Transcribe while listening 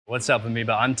What's up,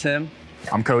 Amoeba? I'm Tim.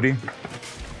 I'm Cody.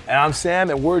 And I'm Sam,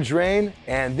 and we're Drain,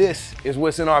 and this is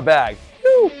what's in our bag.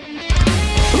 Woo!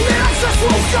 I just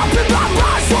woke up in my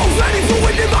mind, so ready for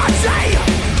winning my day.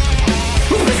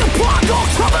 Pick apart all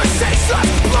conversations,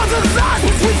 blur the lines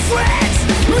between friends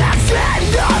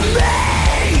and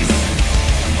enemies.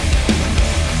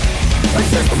 I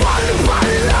just bottle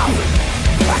up,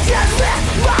 I can't let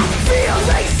my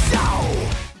feelings show.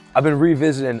 I've been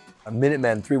revisiting a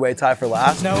Minutemen three-way tie for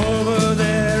last. Now over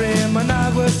there in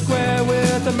Managua Square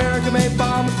with American-made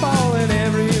bombs falling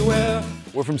everywhere.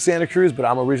 We're from Santa Cruz, but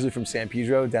I'm originally from San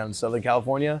Pedro down in Southern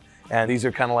California. And these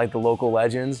are kind of like the local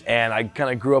legends. And I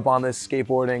kind of grew up on this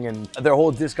skateboarding, and their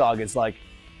whole discog, it's like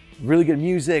really good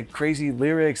music, crazy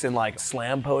lyrics, and like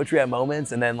slam poetry at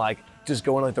moments. And then like just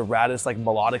going like the raddest like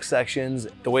melodic sections.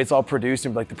 The way it's all produced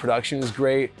and like the production is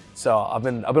great. So I've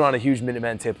been on a huge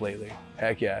Minutemen tip lately.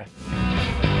 Heck yeah.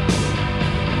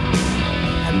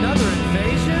 Another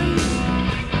invasion?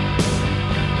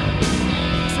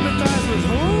 Sympathize with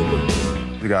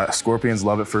whom? We got Scorpions,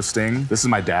 Love It for Sting. This is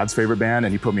my dad's favorite band,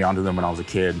 and he put me onto them when I was a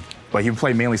kid. But he would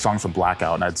play mainly songs from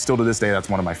Blackout, and still to this day, that's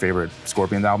one of my favorite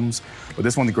Scorpions albums. But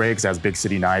this one's great because it has Big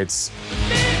City Nights.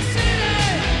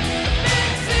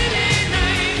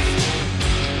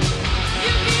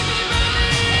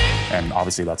 And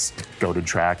obviously that's goated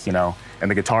track, you know. And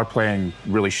the guitar playing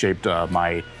really shaped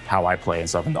how I play and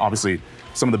stuff. And obviously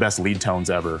some of the best lead tones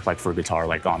ever, like for guitar,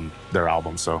 like on their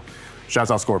album. So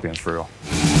shouts out Scorpions for real.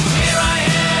 Here I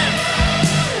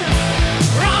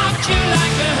am, rocked you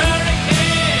like a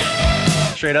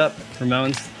hurricane. Straight up,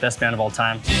 Ramones, best band of all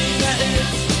time.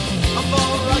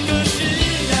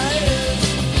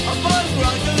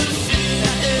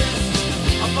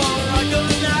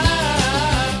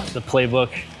 The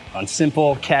playbook on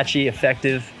simple, catchy,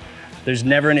 effective. There's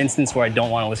never an instance where I don't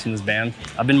want to listen to this band.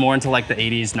 I've been more into like the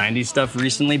 80s, 90s stuff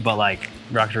recently, but like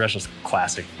Rock to Rush is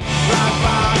classic. Rock,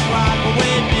 rock, rock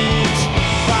away, bitch.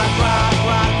 Rock, rock,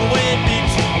 rock away,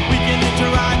 bitch. We can hit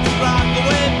your rock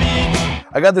away, bitch.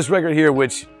 I got this record here,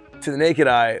 which to the naked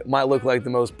eye might look like the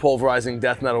most pulverizing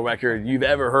death metal record you've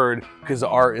ever heard because the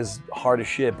art is hard as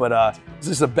shit, but this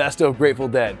is the best of Grateful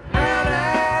Dead.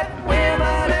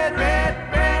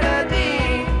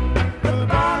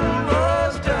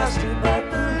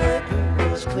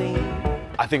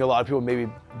 I think a lot of people maybe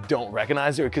don't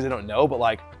recognize it because they don't know, but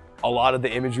like a lot of the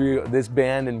imagery of this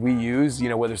band and we use, you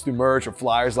know, whether it's through merch or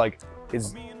flyers, like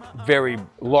is very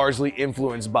largely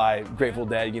influenced by Grateful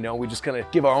Dead, you know, we just kind of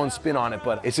give our own spin on it,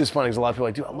 but it's just funny because a lot of people are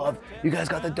like, dude, I love, you guys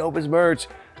got the dopest merch,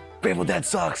 Grateful Dead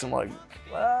sucks. I'm like,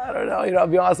 well, I don't know, you know, I'll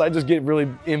be honest, I just get really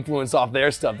influenced off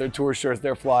their stuff, their tour shirts,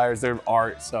 their flyers, their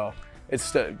art, so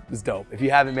it's dope. If you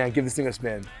haven't, man, give this thing a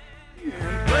spin.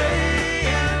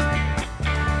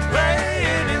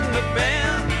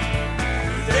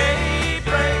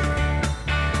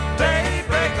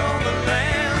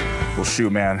 Well,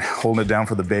 shoot, man, holding it down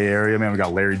for the Bay Area, man. We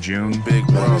got Larry June. Big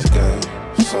Bronx game,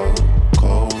 so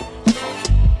cold.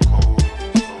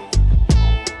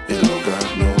 It don't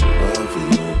got no love for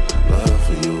you, love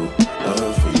for you,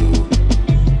 love for you.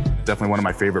 Definitely one of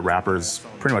my favorite rappers,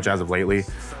 pretty much as of lately.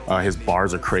 His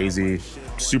bars are crazy,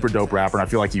 super dope rapper, and I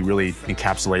feel like he really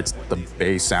encapsulates the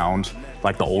Bay sound,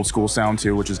 like the old school sound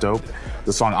too, which is dope.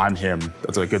 The song I'm Him,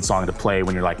 that's a good song to play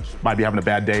when you're like, might be having a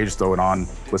bad day, just throw it on,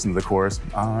 listen to the chorus.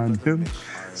 I'm Him.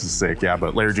 This is sick, yeah,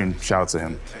 but Larry June, shout out to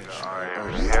him.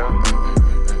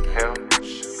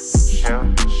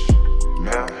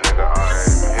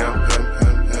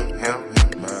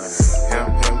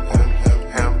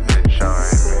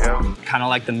 Kind of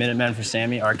like the Minutemen for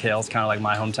Sammy, RKL's kind of like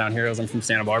my hometown heroes. I'm from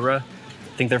Santa Barbara.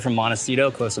 I think they're from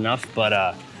Montecito, close enough,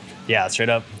 but yeah, straight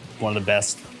up, one of the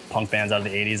best punk bands out of the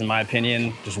 80s, in my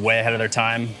opinion. Just way ahead of their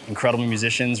time. Incredible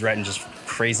musicians, writing just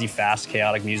crazy, fast,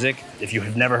 chaotic music. If you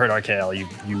have never heard RKL,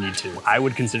 you need to. I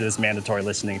would consider this mandatory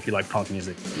listening if you like punk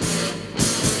music.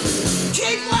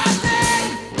 Keep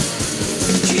laughing!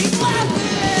 Keep laughing!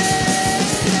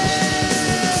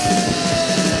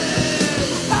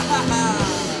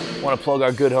 Want to plug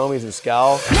our good homies at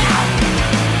Scowl?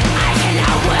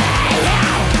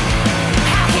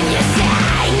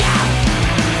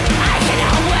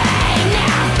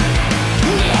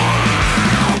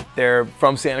 They're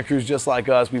from Santa Cruz just like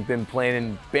us. We've been playing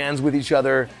in bands with each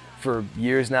other for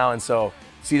years now, and so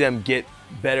see them get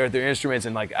better at their instruments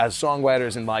and like as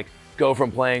songwriters and like go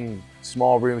from playing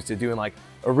small rooms to doing like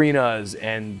arenas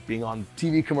and being on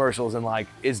TV commercials, and like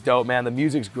it's dope, man. The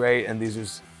music's great and these are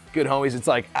good homies. It's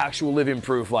like actual living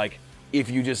proof, like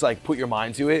if you just like put your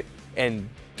mind to it and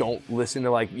don't listen to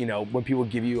like, you know, when people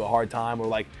give you a hard time or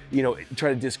like, you know, try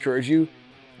to discourage you,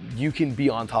 you can be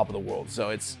on top of the world. So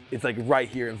it's like right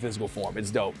here in physical form.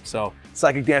 It's dope. So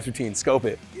Psychic Dance Routine, scope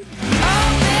it.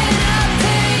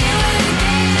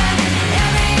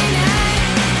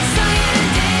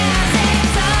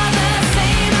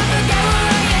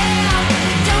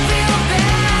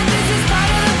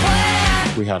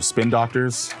 We have Spin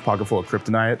Doctors, Pocket Full of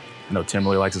Kryptonite. I know Tim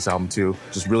really likes this album too.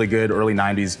 Just really good, early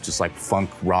 90s, just like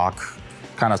funk rock,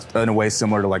 kind of in a way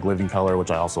similar to like Living Color, which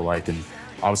I also like. And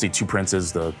obviously Two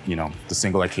Princes, the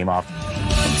single that came off.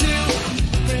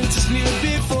 Princess knew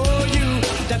before you,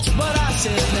 that's what I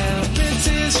said now.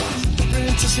 Princess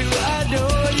who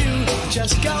adore you,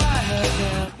 just go ahead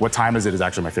now. What Time Is It is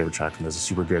actually my favorite track from this. It's a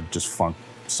super good, just funk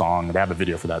song. They have a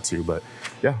video for that too, but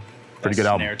yeah. Pretty good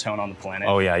album. Snare tone on the planet.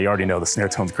 Oh yeah, you already know the snare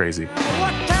tone's crazy.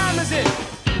 What time is it?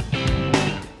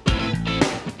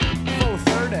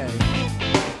 4:30.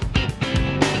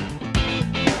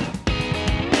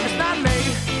 It's not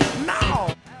me.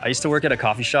 No. I used to work at a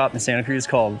coffee shop in Santa Cruz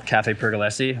called Cafe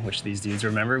Pergolesi, which these dudes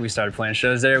remember. We started playing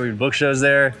shows there. We would book shows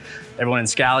there. Everyone in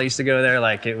Scowl used to go there.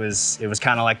 Like it was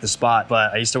kind of like the spot.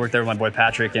 But I used to work there with my boy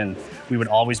Patrick, and we would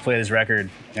always play this record.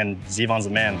 And Zevon's the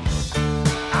man.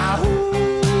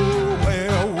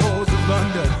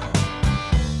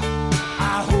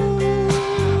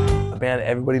 A band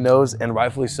everybody knows, and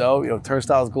rightfully so.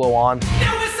 Turnstile's Glow On.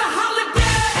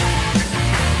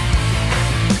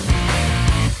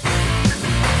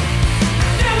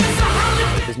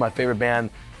 It's my favorite band,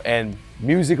 and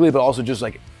musically, but also just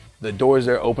like the doors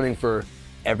they're opening for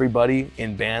everybody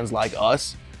in bands like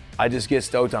us. I just get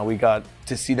stoked on. We got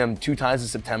to see them 2 times in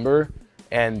September,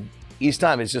 and each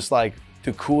time it's just like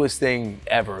the coolest thing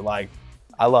ever. Like,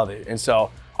 I love it. And so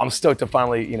I'm stoked to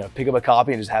finally, pick up a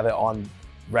copy and just have it on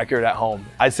record at home.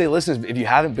 I'd say listeners, if you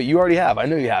haven't, but you already have, I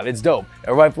know you have, it's dope,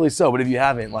 and rightfully so, but if you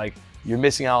haven't, like, you're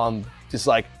missing out on just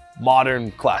like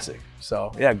modern classic.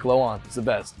 So yeah, Glow On, it's the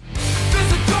best.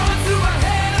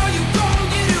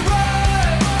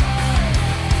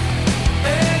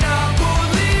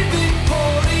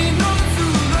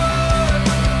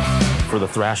 For the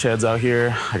thrash heads out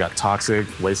here, I got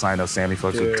Toxik, Wasteland. I know Sammy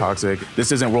fucks with Toxik.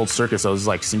 This isn't World Circus, so this is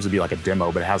like seems to be like a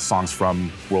demo, but it has songs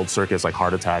from World Circus, like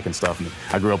Heart Attack and stuff. And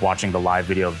I grew up watching the live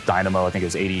video of Dynamo. I think it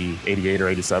was 88 or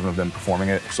 87 of them performing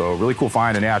it. So really cool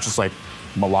find, and yeah, it's just like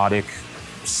melodic,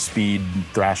 speed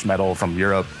thrash metal from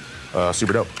Europe.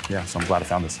 Super dope. Yeah, so I'm glad I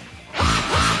found this.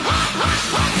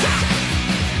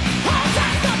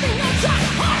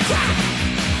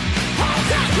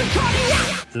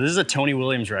 So this is a Tony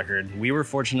Williams record. We were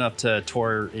fortunate enough to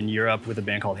tour in Europe with a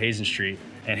band called Hazen Street.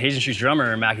 And Hazen Street's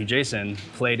drummer, Mackie Jason,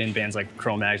 played in bands like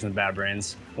Cro-Mags and the Bad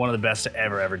Brains. One of the best to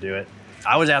ever do it.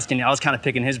 I was kind of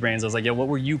picking his brains. I was like, yeah, what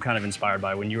were you kind of inspired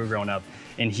by when you were growing up?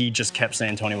 And he just kept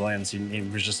saying Tony Williams. He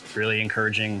was just really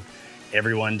encouraging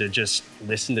everyone to just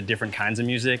listen to different kinds of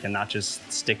music and not just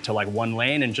stick to like one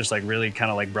lane, and just like really kind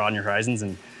of like broaden your horizons.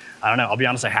 And I don't know, I'll be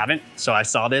honest, I haven't. So I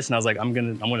saw this and I was like, I'm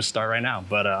gonna start right now.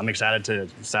 But I'm excited to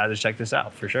check this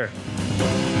out for sure.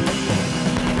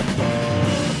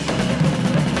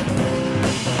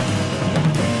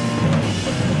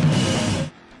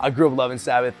 I grew up loving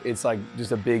Sabbath. It's like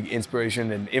just a big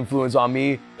inspiration and influence on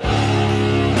me.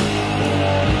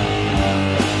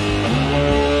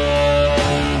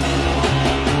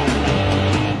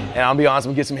 And I'll be honest,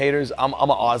 I'm gonna get some haters. I'm an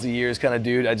Aussie Years kind of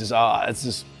dude. It's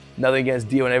just nothing against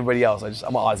Dio and everybody else.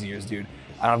 I'm an Aussie Years dude.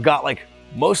 And I've got like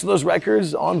most of those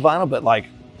records on vinyl, but like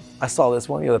I saw this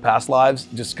one, the Past Lives,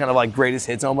 just kind of like greatest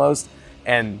hits almost.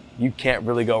 And you can't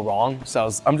really go wrong. So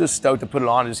I'm just stoked to put it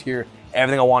on and just hear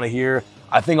everything I want to hear.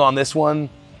 I think on this one,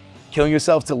 Killing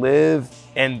Yourself to Live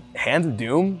and Hand of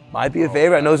Doom might be a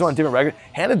favorite. I know it's on a different record.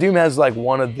 Hand of Doom has like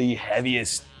one of the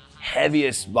heaviest,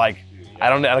 like,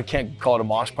 I can't call it a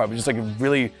mosh part, but just like a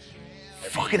really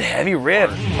fucking heavy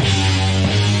riff.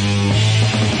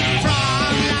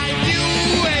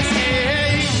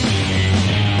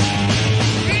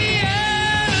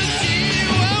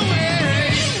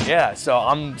 Yeah, so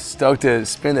I'm stoked to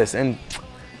spin this, and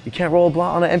you can't roll a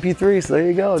blunt on an MP3, so there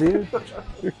you go, dude.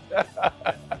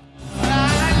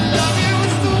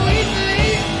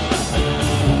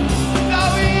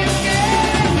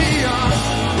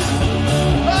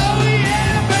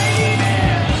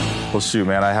 Well, shoot,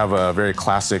 man, I have a very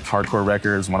classic hardcore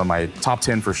record. It's one of my top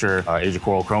 10 for sure. Age of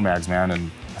Quarrel, Cro-Mags, man. And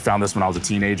I found this when I was a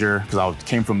teenager because I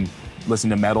came from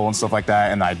listening to metal and stuff like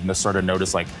that. And I started to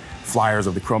notice like flyers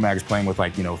of the Cro-Mags playing with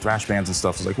like, thrash bands and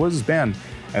stuff. So I was like, what is this band?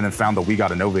 And then found the We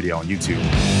Gotta Know video on YouTube.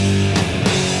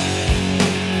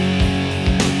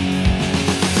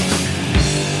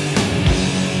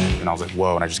 And I was like,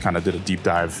 whoa, and I just kind of did a deep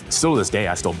dive. Still to this day,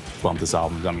 I still bump this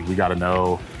album. I mean, We Gotta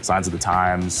Know, Signs of the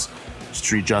Times,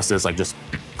 Street Justice, like just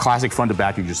classic front to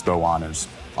back you just throw on, and it's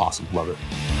awesome. Love it.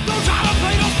 Don't try to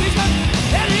play those pieces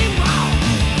anymore.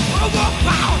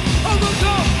 Overpower,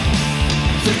 overcome.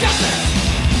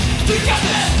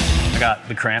 I got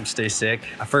the Cramps, Stay Sick.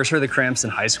 I first heard the Cramps in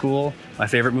high school. My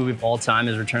favorite movie of all time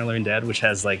is Return of the Living Dead, which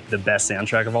has like the best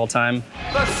soundtrack of all time.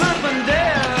 The serpent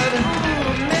dead,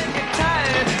 ooh, make it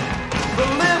tight. The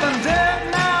living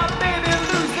dead now, baby,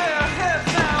 lose their heads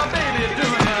now, baby,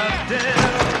 doing us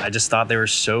dead. I just thought they were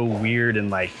so weird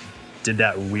and like did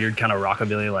that weird kind of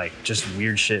rockabilly, like just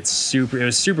weird shit. It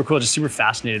was super cool, just super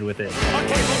fascinated with it.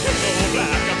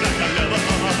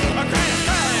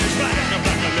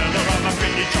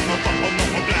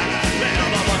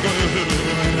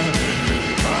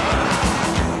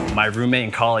 My roommate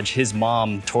in college, his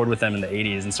mom toured with them in the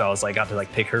 80s, and so I was like, got to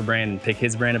like pick her brain and pick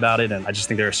his brain about it, and I just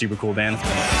think they're a super cool band.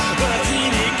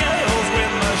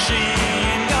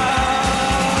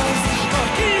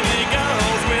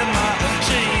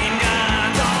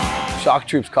 Shock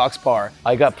Troops Coxpar.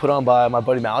 I got put on by my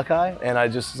buddy Malachi, and I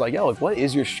just was like, yo, like, what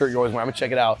is your shirt you're always wearing? I'm gonna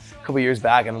check it out a couple years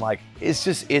back, and I'm like, it's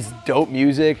dope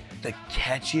music, the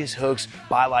catchiest hooks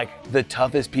by like the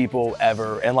toughest people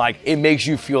ever, and like, it makes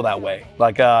you feel that way.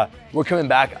 Like, we're coming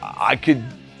back, I could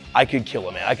kill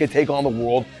it, man. I could take on the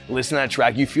world, listen to that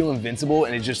track, you feel invincible,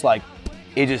 and it just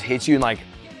hits you, and like,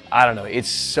 I don't know, it's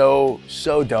so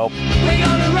dope. We're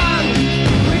gonna run,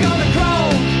 we're gonna crawl,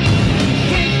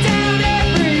 kick down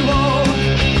every wall.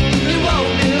 We won't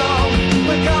be long,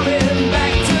 we're coming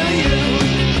back to you.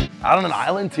 Out on an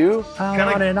island too. Out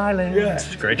on an island. Yeah.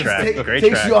 Great track. Great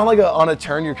Takes track. you on like on a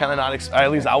turn you're kind of not.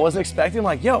 At least I wasn't expecting.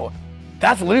 Like, yo,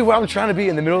 that's literally where I'm trying to be,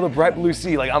 in the middle of the bright blue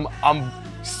sea. Like I'm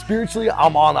spiritually,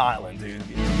 I'm on the island, dude.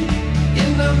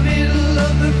 In the middle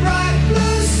of the bright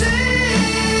blue sea,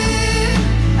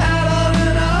 out on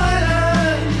an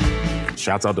island.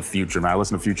 Shouts out to Future, man. I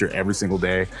listen to Future every single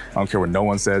day. I don't care what no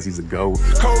one says, he's a GOAT.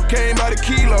 Cocaine by the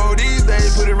kilo these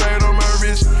days, put it right on my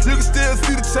wrist. You can still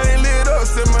see the chain lit up,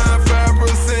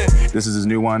 75%. This is his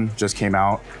new one, just came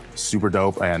out. Super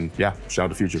dope, and yeah, shout out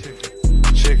to Future.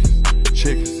 Chicken.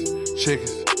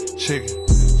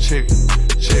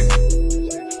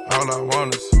 All I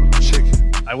want is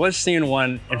chicken. I was seeing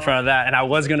one in front of that, and I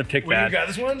was gonna pick that. You got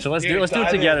this one? So let's Yeah, do it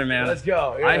together, man. Let's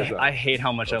go. Yeah. I hate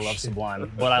how much I love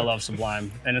Sublime, but I love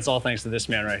Sublime, and it's all thanks to this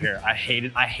man right here. I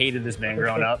hated this band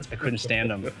growing up. I couldn't stand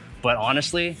them, but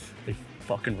honestly, they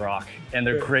fucking rock, and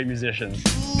they're great musicians.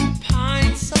 2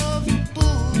 pints of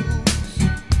booze.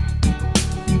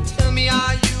 Tell me,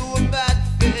 are you a bad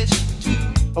fish too?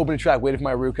 Opening track, Waiting for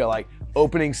My Ruka, like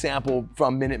opening sample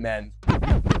from Minutemen.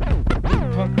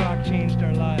 Punk rock changed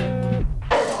our lives.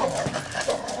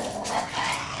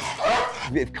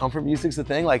 If comfort music's the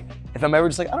thing, like if I'm ever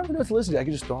just like, I don't even know what to listen to, I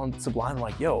can just throw on Sublime. I'm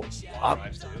like, yo,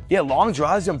 yeah, long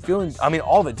drives. I'm feeling. I mean,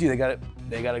 all of it, dude.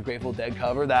 They got a Grateful Dead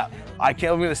cover that I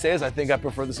can't even say is I think I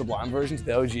prefer the Sublime version to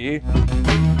the OG.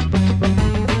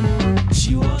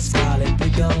 She wore scarlet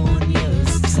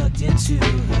begonias tucked into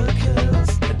her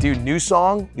curls. Dude, new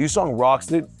song rocks,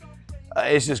 dude.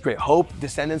 It's just great. Hope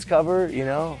Descendants cover, you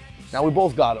know. Now we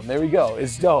both got them. There we go.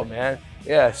 It's dope, man.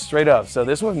 Yeah, straight up. So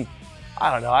this one,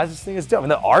 I don't know. I just think it's dope.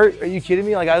 And the art, are you kidding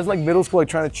me? Like I was in like middle school, like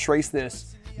trying to trace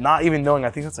this, not even knowing.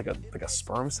 I think that's like a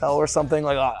sperm cell or something.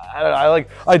 Like I don't know.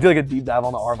 I did like a deep dive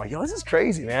on the art. I'm like, yo, this is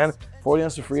crazy, man. 40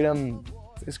 Ounce of Freedom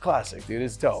is classic, dude.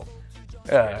 It's dope.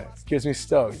 Yeah, it gets me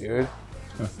stoked, dude.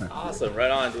 Awesome,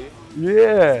 right on, dude.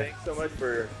 Yeah. Thanks so much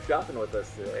for shopping with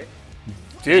us today.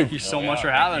 Dude, Thank you so much for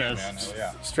having us.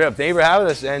 straight up, thank you for having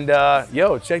us. And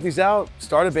yo, check these out.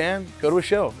 Start a band, go to a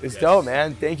show. It's dope,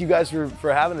 man. Thank you guys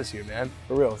for having us here, man.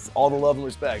 For real. It's all the love and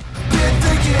respect. Been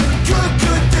thinking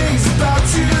good things about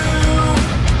you.